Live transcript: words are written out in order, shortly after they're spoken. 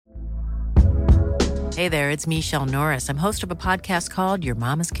Hey there, it's Michelle Norris. I'm host of a podcast called Your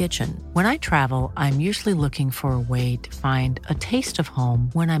Mama's Kitchen. When I travel, I'm usually looking for a way to find a taste of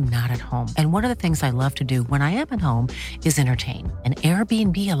home when I'm not at home. And one of the things I love to do when I am at home is entertain. And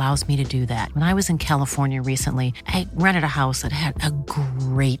Airbnb allows me to do that. When I was in California recently, I rented a house that had a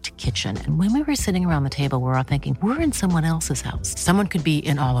great kitchen. And when we were sitting around the table, we were all thinking, we're in someone else's house. Someone could be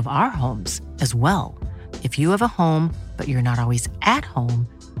in all of our homes as well. If you have a home, but you're not always at home,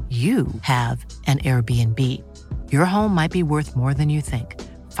 you have an Airbnb. Your home might be worth more than you think.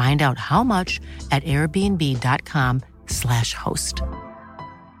 Find out how much at airbnb.com/host.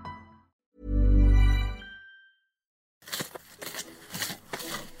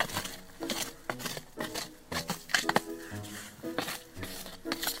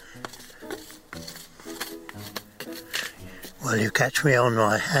 Well, you catch me on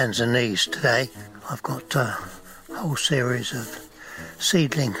my hands and knees today. I've got a whole series of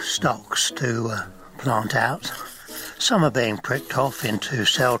seedling stocks to plant out. Some are being pricked off into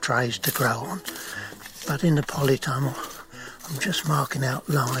cell trays to grow on, but in the polytunnel I'm just marking out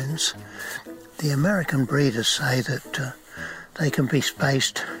lines. The American breeders say that they can be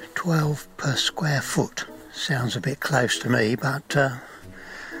spaced 12 per square foot. Sounds a bit close to me, but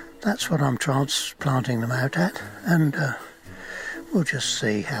that's what I'm transplanting them out at, and we'll just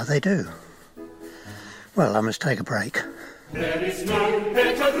see how they do. Well, I must take a break. There is no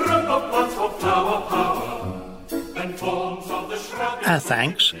better group of plants for flower power than forms of the shrub. Our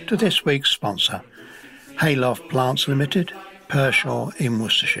thanks to this week's sponsor, Hayloft Plants Limited, Pershaw in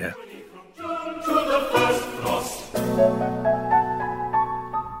Worcestershire. To the first frost.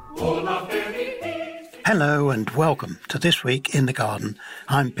 All are very Hello and welcome to This Week in the Garden.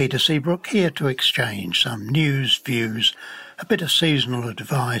 I'm Peter Seabrook, here to exchange some news, views, a bit of seasonal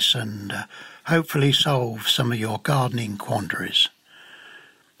advice and hopefully solve some of your gardening quandaries.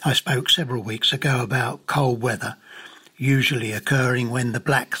 I spoke several weeks ago about cold weather, usually occurring when the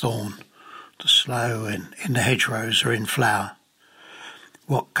blackthorn, the sloe in the hedgerows are in flower.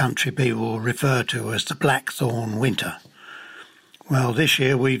 What country people refer to as the blackthorn winter. Well, this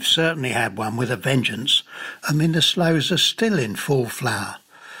year we've certainly had one with a vengeance. I mean, the sloes are still in full flower,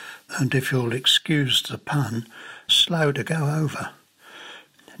 and if you'll excuse the pun, slow to go over.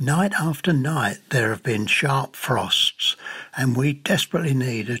 Night after night there have been sharp frosts, and we desperately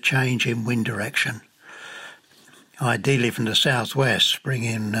need a change in wind direction. Ideally from the southwest, bring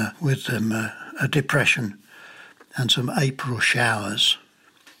in with them a depression and some April showers.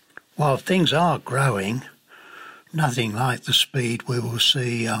 While things are growing, nothing like the speed we will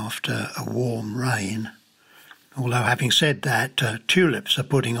see after a warm rain. Although having said that, tulips are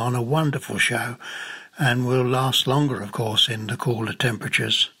putting on a wonderful show and will last longer, of course, in the cooler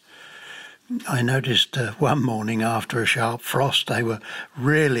temperatures. I noticed one morning after a sharp frost they were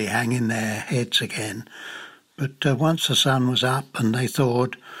really hanging their heads again. But once the sun was up and they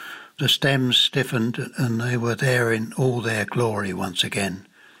thawed, the stems stiffened and they were there in all their glory once again.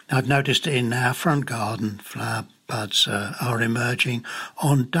 I've noticed in our front garden flower buds are emerging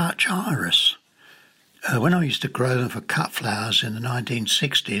on Dutch iris. When I used to grow them for cut flowers in the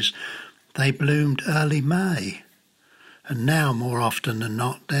 1960s, they bloomed early May, and now more often than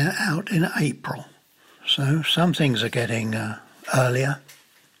not they're out in April. So some things are getting earlier.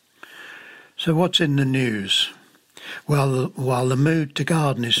 So what's in the news? Well, while the mood to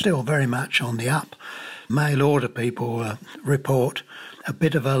garden is still very much on the up, mail order people report a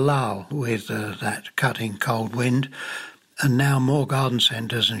bit of a lull with that cutting cold wind, and now more garden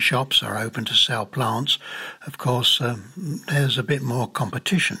centres and shops are open to sell plants. Of course, there's a bit more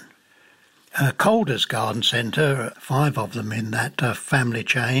competition. Calder's Garden Centre, 5 of them in that family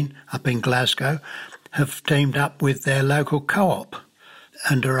chain up in Glasgow, have teamed up with their local co-op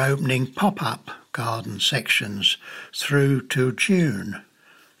and are opening pop-up garden sections through to June.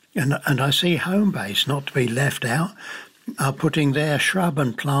 And I see Homebase, not to be left out, are putting their shrub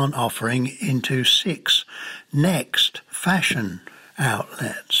and plant offering into 6 Next fashion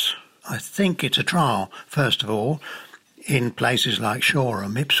outlets. I think it's a trial, first of all, in places like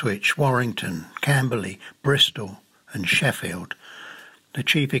Shoreham, Ipswich, Warrington, Camberley, Bristol and Sheffield. The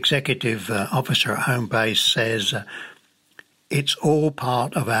Chief Executive Officer at Homebase says, it's all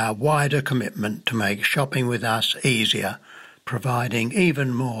part of our wider commitment to make shopping with us easier, providing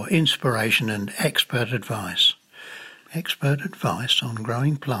even more inspiration and expert advice. Expert advice on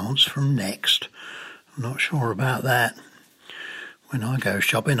growing plants from Next? I'm not sure about that. When I go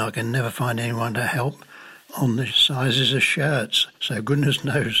shopping, I can never find anyone to help on the sizes of shirts, so goodness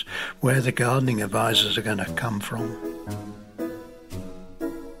knows where the gardening advisors are going to come from.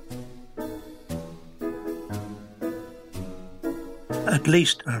 At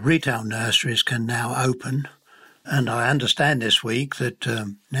least retail nurseries can now open. And I understand this week that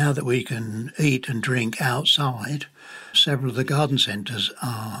now that we can eat and drink outside, several of the garden centres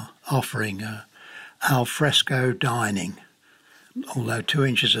are offering al fresco dining. Although 2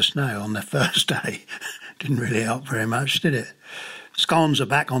 inches of snow on the first day didn't really help very much, did it? Scones are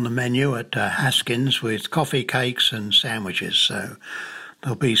back on the menu at Haskins with coffee, cakes and sandwiches, so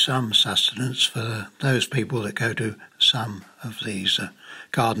there'll be some sustenance for those people that go to some of these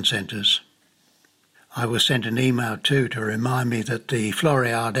garden centres. I was sent an email too to remind me that the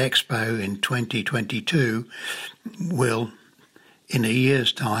Floriade Expo in 2022 will, in a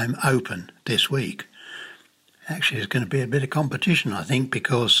year's time, open this week. Actually, there's going to be a bit of competition, I think,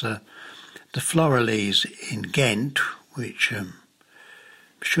 because the Floralies in Ghent, which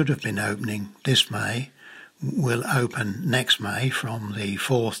should have been opening this May, will open next May from the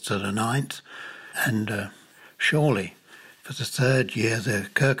 4th to the 9th. And surely, for the third year, the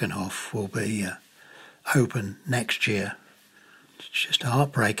Keukenhof will be open next year. It's just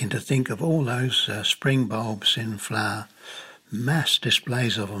heartbreaking to think of all those spring bulbs in flower, mass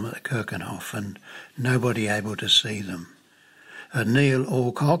displays of them at the Keukenhof and nobody able to see them. Neil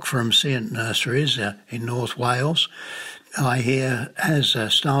Alcock from Seant Nurseries in North Wales, I hear, has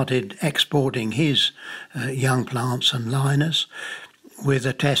started exporting his young plants and liners with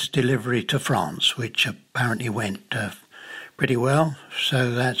a test delivery to France, which apparently went pretty well.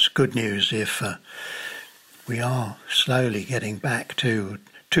 So that's good news if we are slowly getting back to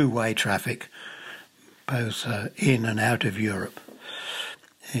two-way traffic, both in and out of Europe.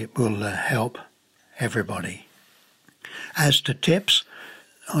 It will help everybody. As to tips,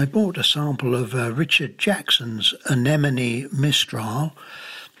 I bought a sample of Richard Jackson's Anemone Mistral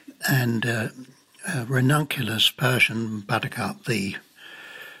and Ranunculus Persian Buttercup. The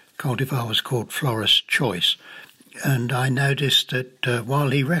cultivar was called Florist Choice. And I noticed that while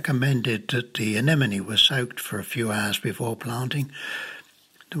he recommended that the anemone was soaked for a few hours before planting,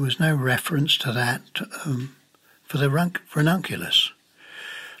 there was no reference to that for the ranunculus.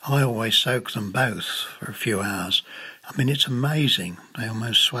 I always soak them both for a few hours. I mean, it's amazing. They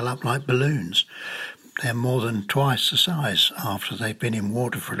almost swell up like balloons. They're more than twice the size after they've been in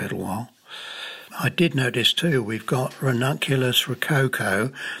water for a little while. I did notice too, we've got Ranunculus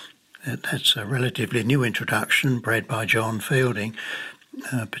rococo. That's a relatively new introduction, bred by John Fielding,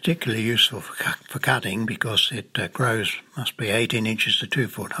 particularly useful for cutting because it grows, must be 18 inches to 2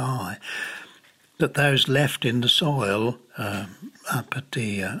 foot high. That those left in the soil up at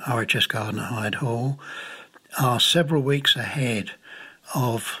the RHS Garden at Hyde Hall are several weeks ahead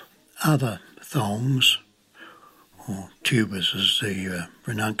of other thongs, or tubers as the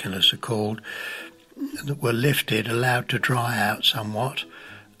ranunculus are called, that were lifted, allowed to dry out somewhat,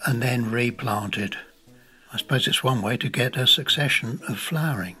 and then replanted. I suppose it's one way to get a succession of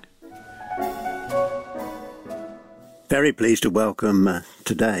flowering. Very pleased to welcome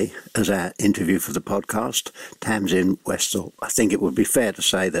today, as our interview for the podcast, Tamsin Westall. I think it would be fair to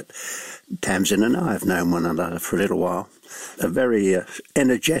say that Tamsin and I have known one another for a little while. A very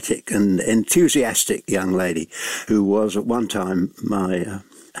energetic and enthusiastic young lady who was at one time my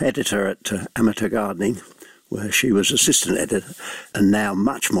editor at Amateur Gardening, where she was assistant editor, and now,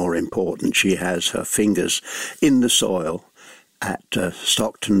 much more important, she has her fingers in the soil at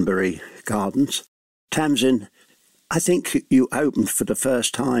Stocktonbury Gardens. Tamsin, I think you opened for the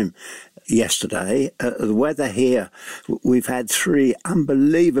first time yesterday. The weather here, we've had 3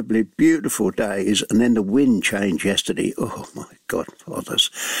 unbelievably beautiful days, and then the wind changed yesterday. Oh my God, fathers.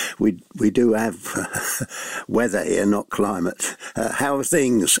 We do have weather here, not climate. How are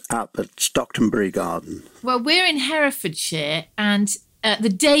things up at Stocktonbury Garden? Well, we're in Herefordshire, and the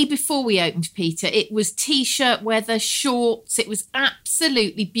day before we opened, Peter, it was T-shirt weather, shorts. It was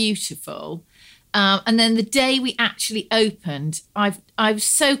absolutely beautiful. And then the day we actually opened, I was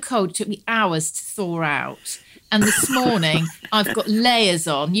so cold, it took me hours to thaw out. And this morning, I've got layers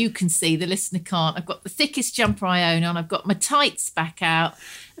on. You can see, the listener can't. I've got the thickest jumper I own on. I've got my tights back out,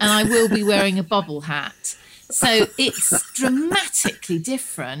 and I will be wearing a bobble hat. So it's dramatically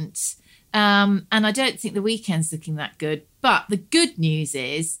different. And I don't think the weekend's looking that good. But the good news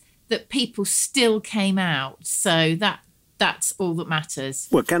is that people still came out. So that's all that matters.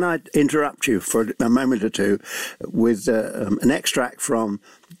 Well, can I interrupt you for a moment or two with an extract from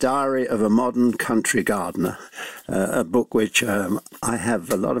Diary of a Modern Country Gardener, a book which I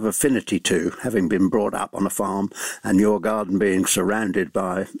have a lot of affinity to, having been brought up on a farm and your garden being surrounded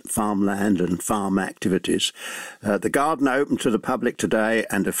by farmland and farm activities. The garden opened to the public today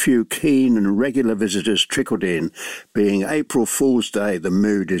and a few keen and regular visitors trickled in. Being April Fool's Day, the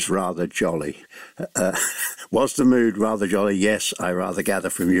mood is rather jolly. Was the mood rather jolly? Yes, I rather gather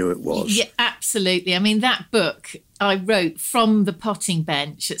from you it was. Yeah, absolutely. I mean, that book I wrote from the potting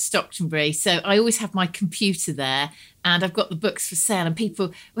bench at Stocktonbury. So I always have my computer there and I've got the books for sale and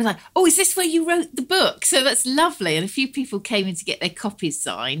people were like, oh, is this where you wrote the book? So that's lovely. And a few people came in to get their copies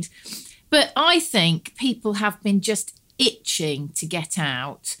signed. But I think people have been just itching to get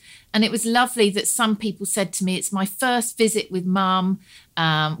out. And it was lovely that some people said to me, it's my first visit with Mum.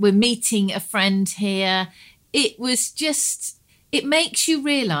 We're meeting a friend here. It was just... It makes you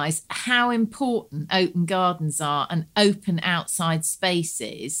realise how important open gardens are and open outside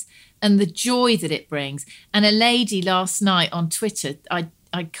spaces and the joy that it brings. And a lady last night on Twitter,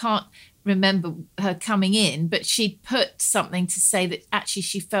 I can't remember her coming in, but she'd put something to say that actually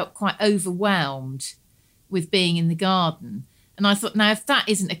she felt quite overwhelmed with being in the garden. And I thought, now, if that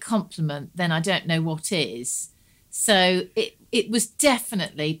isn't a compliment, then I don't know what is. So it was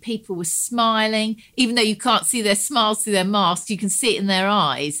definitely, people were smiling, even though you can't see their smiles through their masks, you can see it in their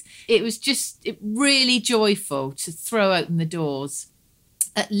eyes. It was just really joyful to throw open the doors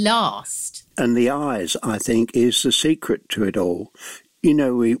at last. And the eyes, I think, is the secret to it all. You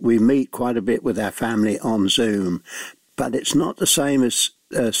know, we meet quite a bit with our family on Zoom, but it's not the same as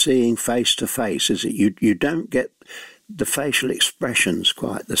seeing face to face, is it? You don't get the facial expressions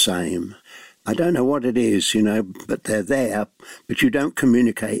quite the same. I don't know what it is, you know, but they're there, but you don't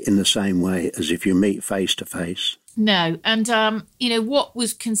communicate in the same way as if you meet face to face. No. And, you know, what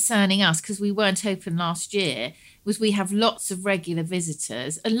was concerning us, because we weren't open last year, was we have lots of regular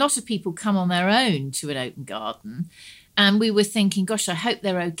visitors. A lot of people come on their own to an open garden. And we were thinking, gosh, I hope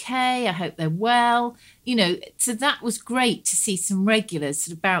they're okay. I hope they're well. You know, so that was great to see some regulars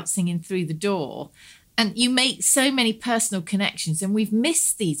sort of bouncing in through the door. And you make so many personal connections and we've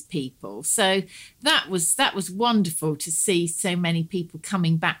missed these people. So that was wonderful to see so many people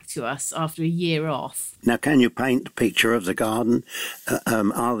coming back to us after a year off. Now, can you paint a picture of the garden?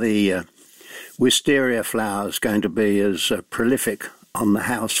 Are the wisteria flowers going to be as prolific on the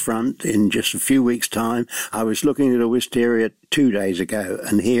house front in just a few weeks' time? I was looking at a wisteria 2 days ago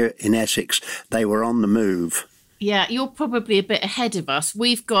and here in Essex, they were on the move. Yeah, you're probably a bit ahead of us.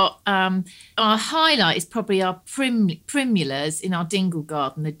 We've got our highlight is probably our primulas in our dingle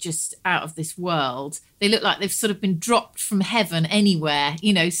garden. They're just out of this world. They look like they've sort of been dropped from heaven anywhere,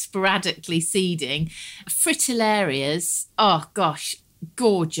 you know, sporadically seeding. Fritillarias, oh gosh,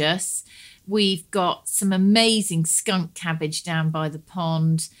 gorgeous. We've got some amazing skunk cabbage down by the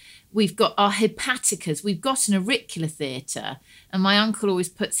pond. We've got our hepaticas. We've got an auricular theatre, and my uncle always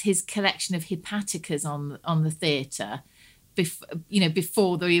puts his collection of hepaticas on the theatre,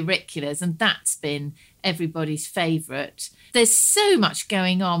 before the auriculars, and that's been everybody's favourite. There's so much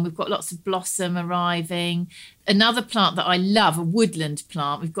going on. We've got lots of blossom arriving. Another plant that I love, a woodland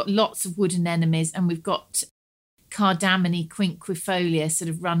plant. We've got lots of wood anemones, and we've got cardamone quinquifolia sort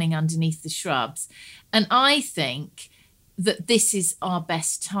of running underneath the shrubs. And I think that this is our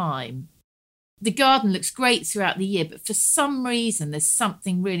best time. The garden looks great throughout the year, but for some reason there's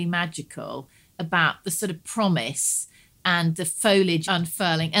something really magical about the sort of promise and the foliage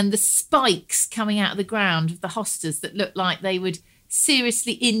unfurling and the spikes coming out of the ground of the hostas that look like they would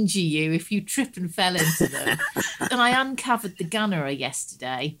seriously injure you if you trip and fell into them. And I uncovered the gunnera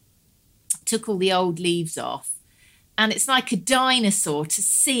yesterday, took all the old leaves off, and it's like a dinosaur to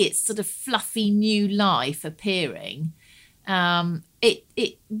see its sort of fluffy new life appearing.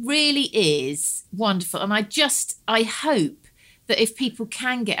 It really is wonderful. And I hope that if people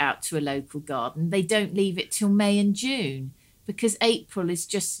can get out to a local garden, they don't leave it till May and June, because April is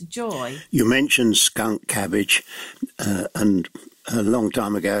just a joy. You mentioned skunk cabbage, and a long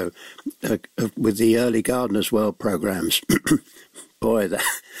time ago with the Early Gardeners World programmes, boy,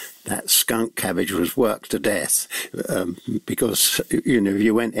 that skunk cabbage was worked to death, because, you know, if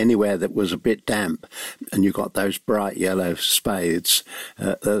you went anywhere that was a bit damp and you got those bright yellow spathes,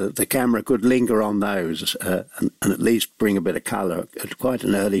 the camera could linger on those and at least bring a bit of colour at quite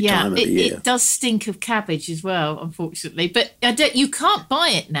an early time of the year. It does stink of cabbage as well, unfortunately. But you can't buy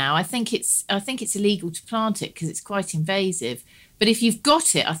it now. I think it's illegal to plant it because it's quite invasive. But if you've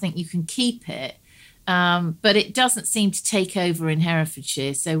got it, I think you can keep it. But it doesn't seem to take over in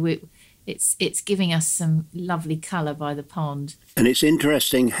Herefordshire. So it's giving us some lovely colour by the pond. And it's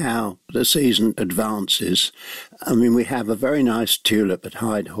interesting how the season advances. I mean, we have a very nice tulip at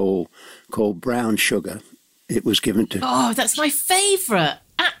Hyde Hall called Brown Sugar. It was given to... Oh, that's my favourite.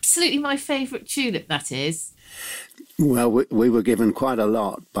 Absolutely my favourite tulip, that is. Well, we were given quite a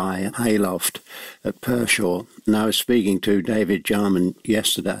lot by Hayloft at Pershaw. And I was speaking to David Jarman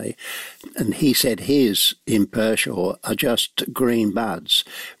yesterday, and he said his in Pershaw are just green buds,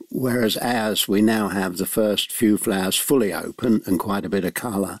 whereas ours, we now have the first few flowers fully open and quite a bit of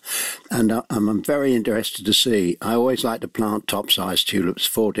colour. And I'm very interested to see. I always like to plant top-sized tulips,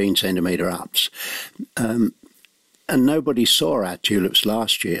 14 centimetre ups. And nobody saw our tulips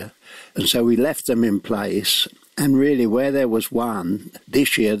last year. And so we left them in place. And really, where there was one,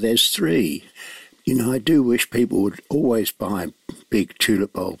 this year there's 3. You know, I do wish people would always buy big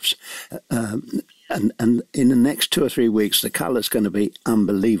tulip bulbs. And in the next 2 or 3 weeks, the colour's going to be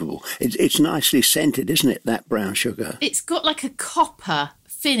unbelievable. It's nicely scented, isn't it, that Brown Sugar? It's got like a copper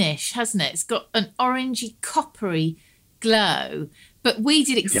finish, hasn't it? It's got an orangey, coppery glow. But we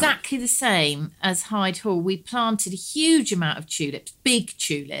did exactly the same as Hyde Hall. We planted a huge amount of tulips, big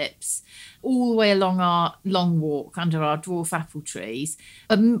tulips, all the way along our long walk under our dwarf apple trees.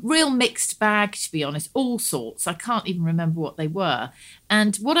 A real mixed bag, to be honest, all sorts. I can't even remember what they were.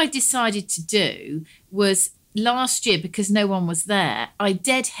 And what I decided to do was last year, because no one was there, I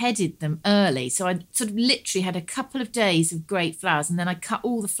deadheaded them early. So I sort of literally had a couple of days of great flowers, and then I cut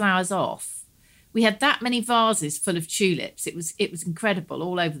all the flowers off. We had that many vases full of tulips. It was incredible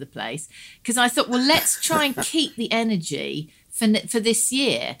all over the place, because I thought, well, let's try and keep the energy for this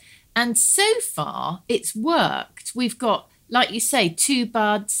year. And so far, it's worked. We've got, like you say, 2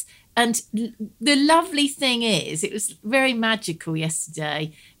 buds. And the lovely thing is, it was very magical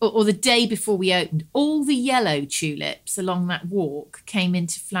yesterday, or the day before we opened, all the yellow tulips along that walk came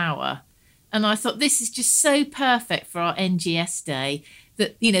into flower. And I thought, this is just so perfect for our NGS day,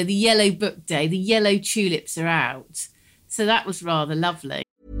 that, you know, the yellow book day, the yellow tulips are out. So that was rather lovely.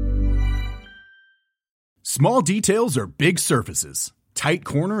 Small details are big surfaces. Tight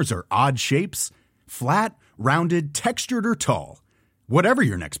corners are odd shapes. Flat, rounded, textured, or tall. Whatever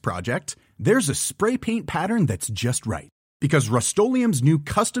your next project, there's a spray paint pattern that's just right. Because Rust-Oleum's new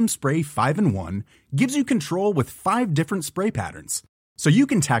Custom Spray 5-in-1 gives you control with 5 different spray patterns. So you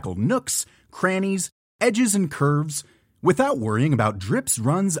can tackle nooks, crannies, edges, and curves without worrying about drips,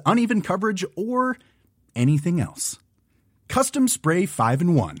 runs, uneven coverage, or anything else. Custom Spray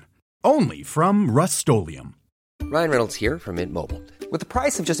 5-in-1. Only from Rust-Oleum. Ryan Reynolds here from Mint Mobile. With the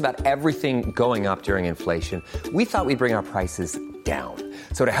price of just about everything going up during inflation, we thought we'd bring our prices down.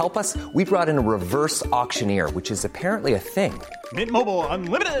 So to help us, we brought in a reverse auctioneer, which is apparently a thing. Mint Mobile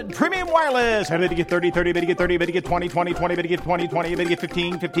Unlimited Premium Wireless. How to get 30, 30, bit to get 30, bit to get 20, 20, 20, bit to get 20, 20, bit to get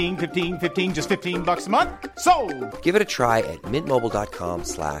 15, 15, 15, 15, just $15 a month? Sold! Give it a try at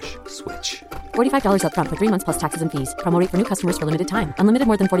mintmobile.com/switch. $45 up front for 3 months plus taxes and fees. Promo rate for new customers for limited time. Unlimited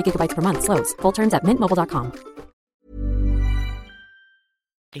more than 40 gigabytes per month. Slows full terms at mintmobile.com.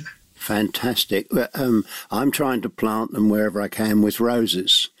 Fantastic. I'm trying to plant them wherever I can with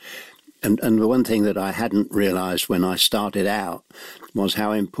roses. And the one thing that I hadn't realised when I started out was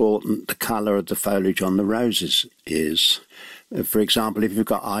how important the colour of the foliage on the roses is. For example, if you've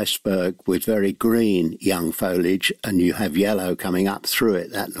got iceberg with very green young foliage and you have yellow coming up through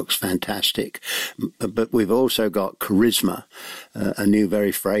it, that looks fantastic. But we've also got Charisma, a new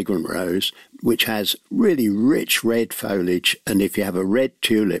very fragrant rose, which has really rich red foliage. And if you have a red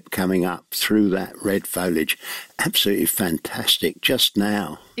tulip coming up through that red foliage, absolutely fantastic just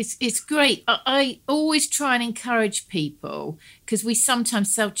now. It's great. I always try and encourage people, because we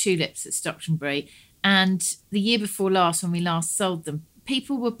sometimes sell tulips at Stocktonbury. And the year before last, when we last sold them,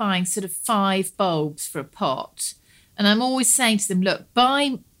 people were buying sort of 5 bulbs for a pot. And I'm always saying to them, look,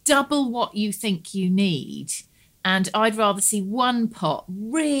 buy double what you think you need. And I'd rather see 1 pot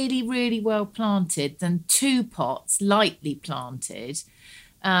really, really well planted than 2 pots lightly planted.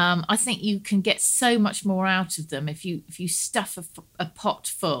 I think you can get so much more out of them if you stuff a pot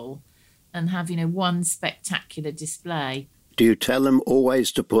full and have, 1 spectacular display. Do you tell them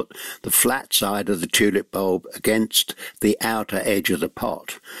always to put the flat side of the tulip bulb against the outer edge of the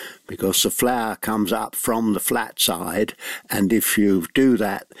pot? Because the flower comes up from the flat side, and if you do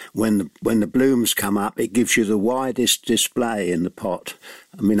that, when the blooms come up, it gives you the widest display in the pot.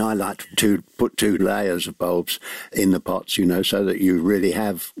 I mean, I like to put 2 layers of bulbs in the pots, so that you really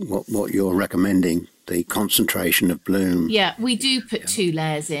have what you're recommending. The concentration of bloom. Yeah, we do put 2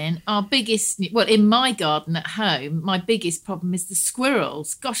 layers in. Our biggest, in my garden at home, my biggest problem is the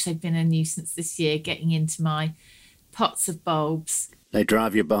squirrels. Gosh, they've been a nuisance this year getting into my pots of bulbs. They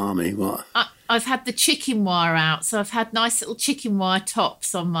drive you balmy, what? I've had the chicken wire out, so I've had nice little chicken wire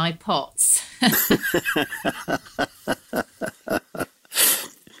tops on my pots.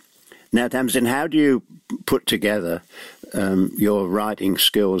 Now, Tamsin, how do you put together your writing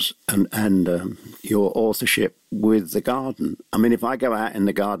skills and your authorship with the garden? I mean, if I go out in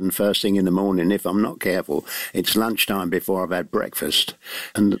the garden first thing in the morning, if I'm not careful, it's lunchtime before I've had breakfast.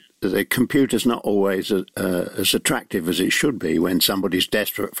 And the computer's not always as attractive as it should be when somebody's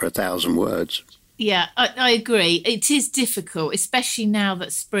desperate for 1,000 words. Yeah, I agree. It is difficult, especially now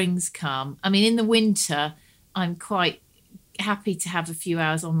that spring's come. I mean, in the winter, I'm quite happy to have a few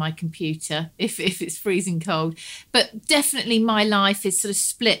hours on my computer if it's freezing cold. But definitely my life is sort of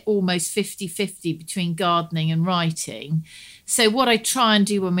split almost 50-50 between gardening and writing. So what I try and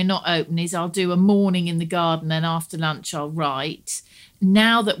do when we're not open is I'll do a morning in the garden and after lunch I'll write.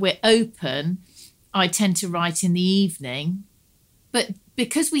 Now that we're open, I tend to write in the evening. But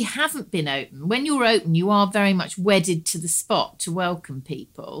because we haven't been open, when you're open, you are very much wedded to the spot to welcome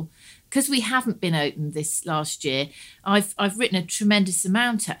people. Because we haven't been open this last year, I've written a tremendous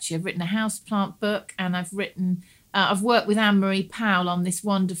amount, actually. I've written a houseplant book, and I've worked with Anne-Marie Powell on this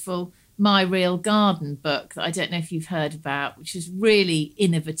wonderful My Real Garden book that I don't know if you've heard about, which is really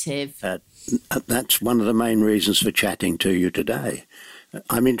innovative. That's one of the main reasons for chatting to you today.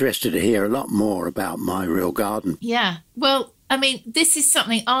 I'm interested to hear a lot more about My Real Garden. Yeah, well, I mean, this is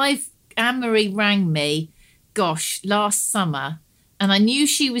something Anne-Marie rang me, last summer, and I knew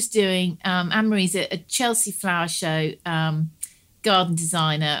she was doing, Anne-Marie's a Chelsea Flower Show garden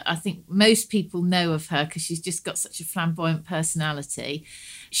designer. I think most people know of her because she's just got such a flamboyant personality.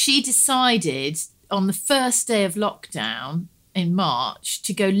 She decided on the first day of lockdown in March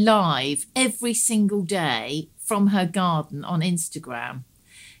to go live every single day from her garden on Instagram.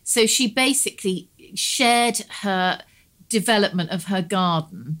 So she basically shared her development of her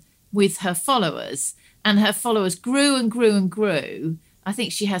garden with her followers, and her followers grew and grew and grew. I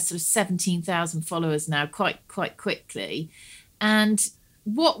think she has sort of 17,000 followers now quite quickly. And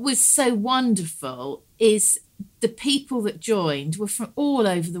what was so wonderful is the people that joined were from all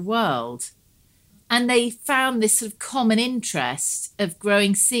over the world. And they found this sort of common interest of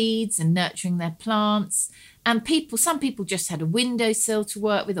growing seeds and nurturing their plants. And some people just had a windowsill to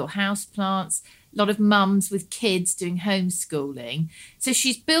work with or house plants. A lot of mums with kids doing homeschooling. So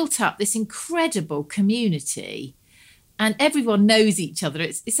she's built up this incredible community and everyone knows each other.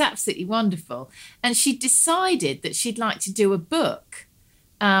 It's absolutely wonderful. And she decided that she'd like to do a book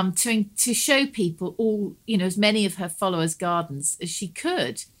to show people all, as many of her followers' gardens as she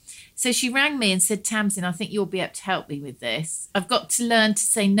could. So she rang me and said, Tamsin, I think you'll be able to help me with this. I've got to learn to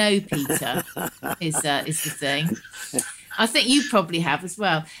say no, Peter, is the thing. I think you probably have as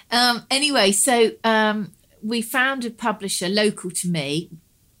well. Anyway, so we found a publisher local to me,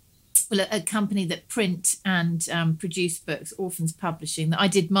 a company that print and produce books, Orphans Publishing, that I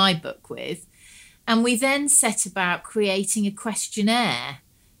did my book with. And we then set about creating a questionnaire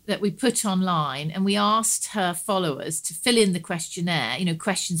that we put online, and we asked her followers to fill in the questionnaire,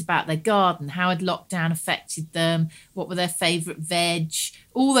 questions about their garden, how had lockdown affected them, what were their favourite veg,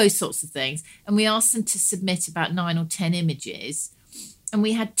 all those sorts of things. And we asked them to submit about 9 or 10 images. And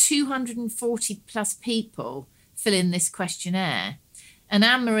we had 240 plus people fill in this questionnaire. And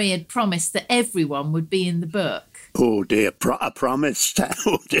Anne-Marie had promised that everyone would be in the book. Oh dear, I promised.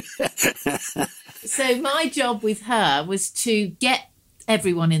 Oh dear. So my job with her was to get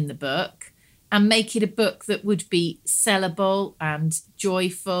everyone in the book and make it a book that would be sellable and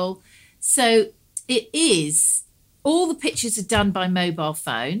joyful. So it is, all the pictures are done by mobile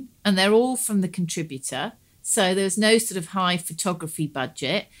phone and they're all from the contributor. So there's no sort of high photography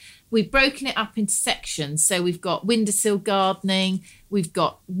budget. We've broken it up into sections. So we've got windowsill gardening, we've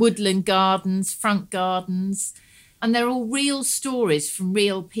got woodland gardens, front gardens, and they're all real stories from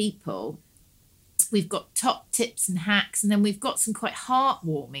real people. We've got top tips and hacks, and then we've got some quite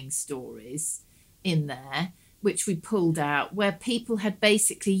heartwarming stories in there, which we pulled out, where people had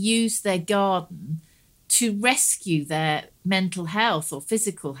basically used their garden to rescue their mental health or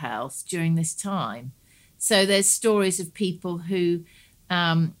physical health during this time. So there's stories of people who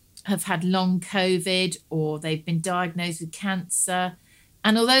have had long COVID or they've been diagnosed with cancer.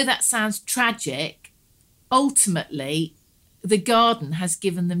 And although that sounds tragic, ultimately, the garden has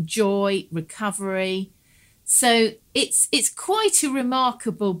given them joy, recovery. So it's quite a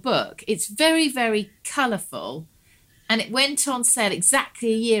remarkable book. It's very, very colourful. And it went on sale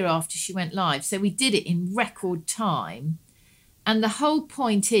exactly a year after she went live. So we did it in record time. And the whole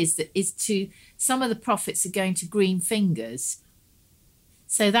point is some of the profits are going to Green Fingers.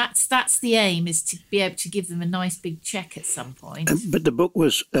 So that's the aim, is to be able to give them a nice big cheque at some point. But the book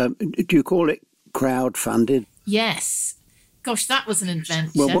was, do you call it crowd-funded? Yes. Gosh, that was an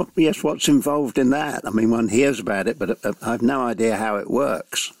adventure. Well, what's involved in that? I mean, one hears about it, but I've no idea how it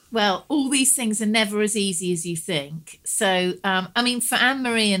works. Well, all these things are never as easy as you think. So, for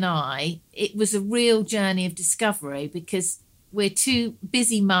Anne-Marie and I, it was a real journey of discovery, because we're two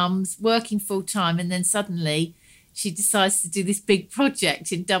busy mums working full-time, and then suddenly she decides to do this big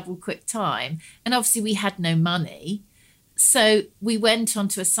project in double quick time. And obviously we had no money. So we went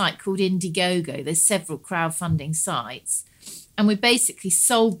onto a site called Indiegogo. There's several crowdfunding sites. And we basically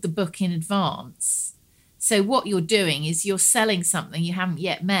sold the book in advance. So what you're doing is you're selling something you haven't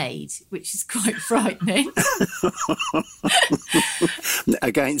yet made, which is quite frightening.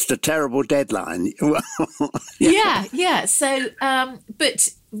 Against a terrible deadline. Yeah. So, but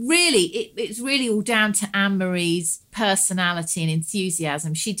really, it's really all down to Anne-Marie's personality and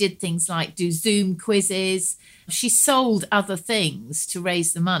enthusiasm. She did things like do Zoom quizzes. She sold other things to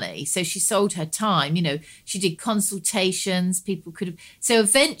raise the money. So she sold her time. She did consultations. People could have. So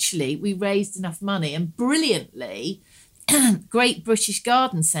eventually we raised enough money, and brilliantly, Great British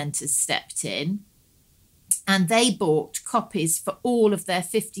Garden Centres stepped in, and they bought copies for all of their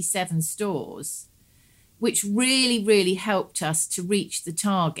 57 stores, which really, really helped us to reach the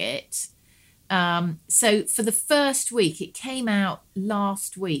target. So for the first week, it came out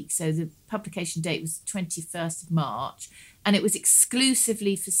last week. So the publication date was 21st of March, and it was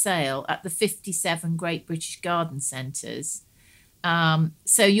exclusively for sale at the 57 Great British Garden Centres.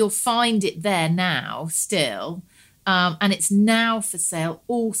 So you'll find it there now still. And it's now for sale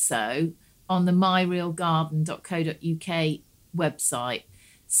also on the myrealgarden.co.uk website.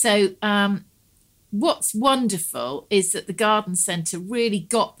 So what's wonderful is that the Garden Centre really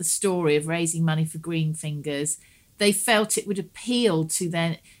got the story of raising money for Green Fingers. They felt it would appeal to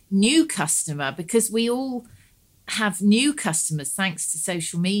their new customer, because we all have new customers thanks to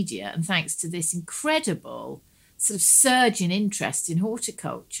social media and thanks to this incredible sort of surge in interest in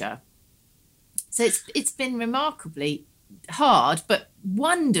horticulture. So it's been remarkably hard, but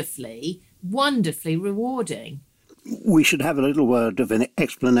wonderfully rewarding. We should have a little word of an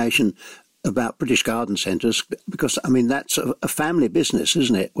explanation about British Garden Centres, because, I mean, that's a family business,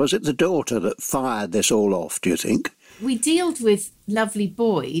 isn't it? Was it the daughter that fired this all off, do you think? We dealt with lovely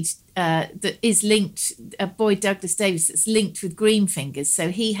Boyd, that is linked, Boyd Douglas Davis, that's linked with Green Fingers. So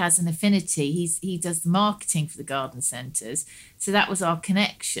he has an affinity. He does the marketing for the garden centres. So that was our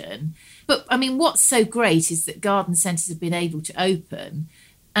connection. But, I mean, what's so great is that garden centres have been able to open.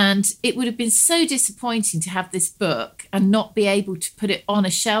 And it would have been so disappointing to have this book and not be able to put it on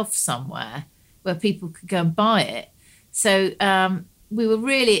a shelf somewhere where people could go and buy it. So we were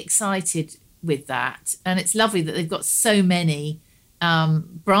really excited with that. And it's lovely that they've got so many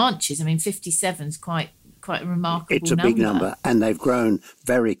branches. I mean, 57 is quite a remarkable number. It's a big number. And they've grown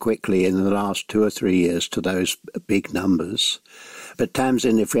very quickly in the last 2 or 3 years to those big numbers. But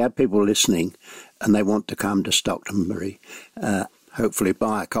Tamsin, if we have people listening and they want to come to Stocktonbury, hopefully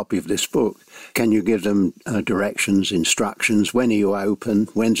buy a copy of this book, can you give them directions, instructions? When are you open?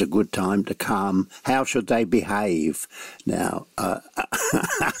 When's a good time to come? How should they behave? Now, now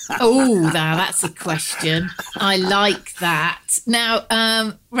that's a question. I like that. Now,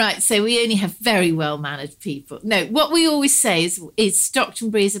 right, so we only have very well-mannered people. No, what we always say is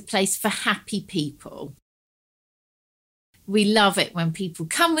Stocktonbury is a place for happy people. We love it when people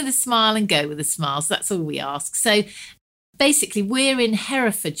come with a smile and go with a smile. So that's all we ask. So basically, we're in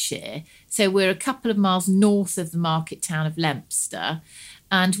Herefordshire, so we're a couple of miles north of the market town of Lempster,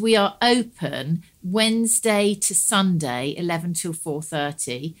 and we are open Wednesday to Sunday, 11 till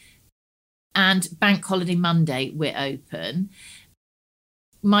 4:30, and Bank Holiday Monday we're open.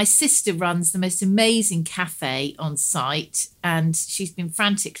 My sister runs the most amazing cafe on site, and she's been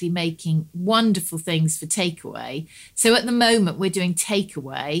frantically making wonderful things for takeaway. So at the moment, we're doing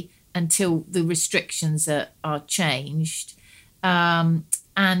takeaway until the restrictions are changed. And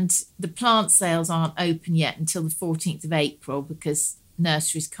the plant sales aren't open yet until the 14th of April because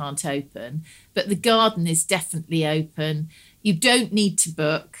nurseries can't open. But the garden is definitely open. You don't need to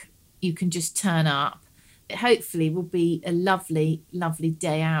book. You can just turn up. It hopefully will be a lovely, lovely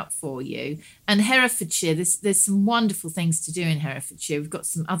day out for you. And Herefordshire, there's some wonderful things to do in Herefordshire. We've got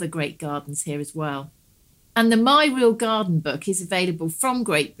some other great gardens here as well. And the My Real Garden book is available from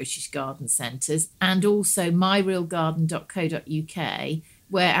Great British Garden Centres and also myrealgarden.co.uk,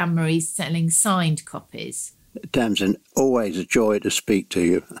 where Anne-Marie's selling signed copies. Tamsin, always a joy to speak to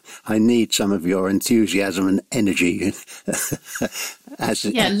you. I need some of your enthusiasm and energy.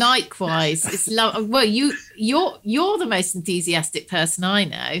 Yeah, likewise. It's well, you're the most enthusiastic person I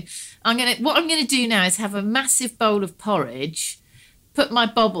know. What I'm gonna do now is have a massive bowl of porridge, put my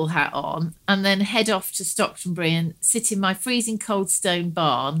bobble hat on, and then head off to Stocktonbury and sit in my freezing cold stone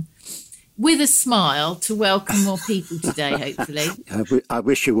barn with a smile to welcome more people today, hopefully. I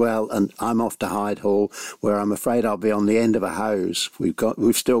wish you well, and I'm off to Hyde Hall, where I'm afraid I'll be on the end of a hose.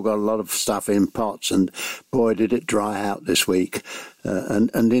 We've still got a lot of stuff in pots, and boy, did it dry out this week.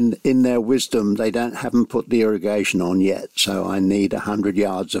 And in their wisdom, they haven't put the irrigation on yet, so I need 100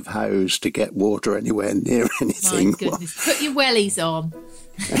 yards of hose to get water anywhere near anything. My goodness, put your wellies on.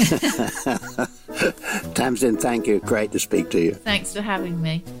 Tamsin, thank you. Great to speak to you. Thanks for having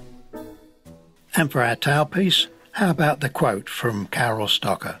me. And for our tailpiece, how about the quote from Carol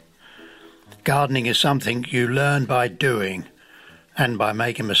Stocker? Gardening is something you learn by doing and by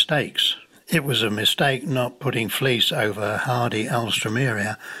making mistakes. It was a mistake not putting fleece over hardy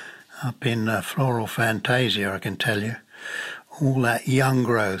Alstroemeria up in Floral Fantasia, I can tell you. All that young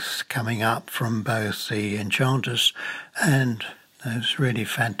growth coming up from both the Enchantress and those really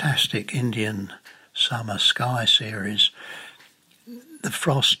fantastic Indian Summer Sky series. The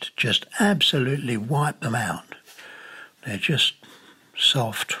frost just absolutely wiped them out. They're just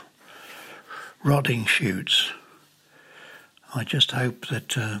soft, rotting shoots. I just hope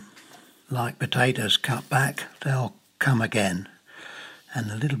that, like potatoes cut back, they'll come again. And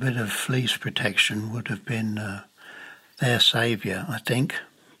a little bit of fleece protection would have been their saviour, I think.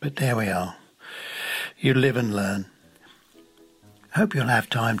 But there we are. You live and learn. Hope you'll have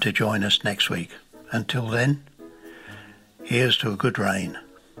time to join us next week. Until then, here's to a good rain.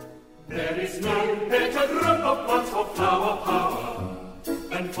 There is no better group of plants for flower power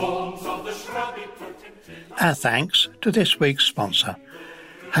than forms of the shrubby potentate. Our thanks to this week's sponsor,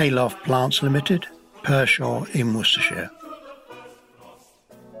 Hayloft Plants Limited, Pershaw in Worcestershire.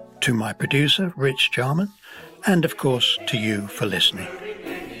 To my producer, Rich Jarman, and of course to you for listening.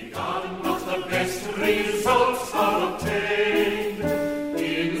 Not the best results are obtained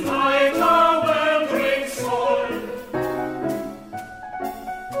in lighter well-drained soil.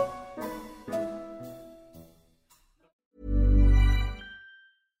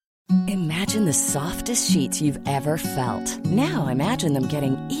 Imagine the softest sheets you've ever felt. Now imagine them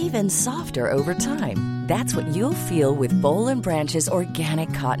getting even softer over time. That's what you'll feel with Boll & Branch's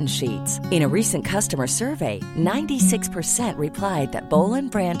organic cotton sheets. In a recent customer survey, 96% replied that Boll &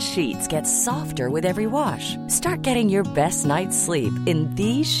 Branch sheets get softer with every wash. Start getting your best night's sleep in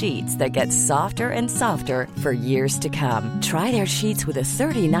these sheets that get softer and softer for years to come. Try their sheets with a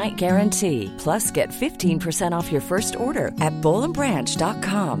 30-night guarantee. Plus, get 15% off your first order at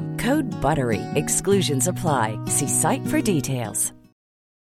bollandbranch.com. Code BUTTERY. Exclusions apply. See site for details.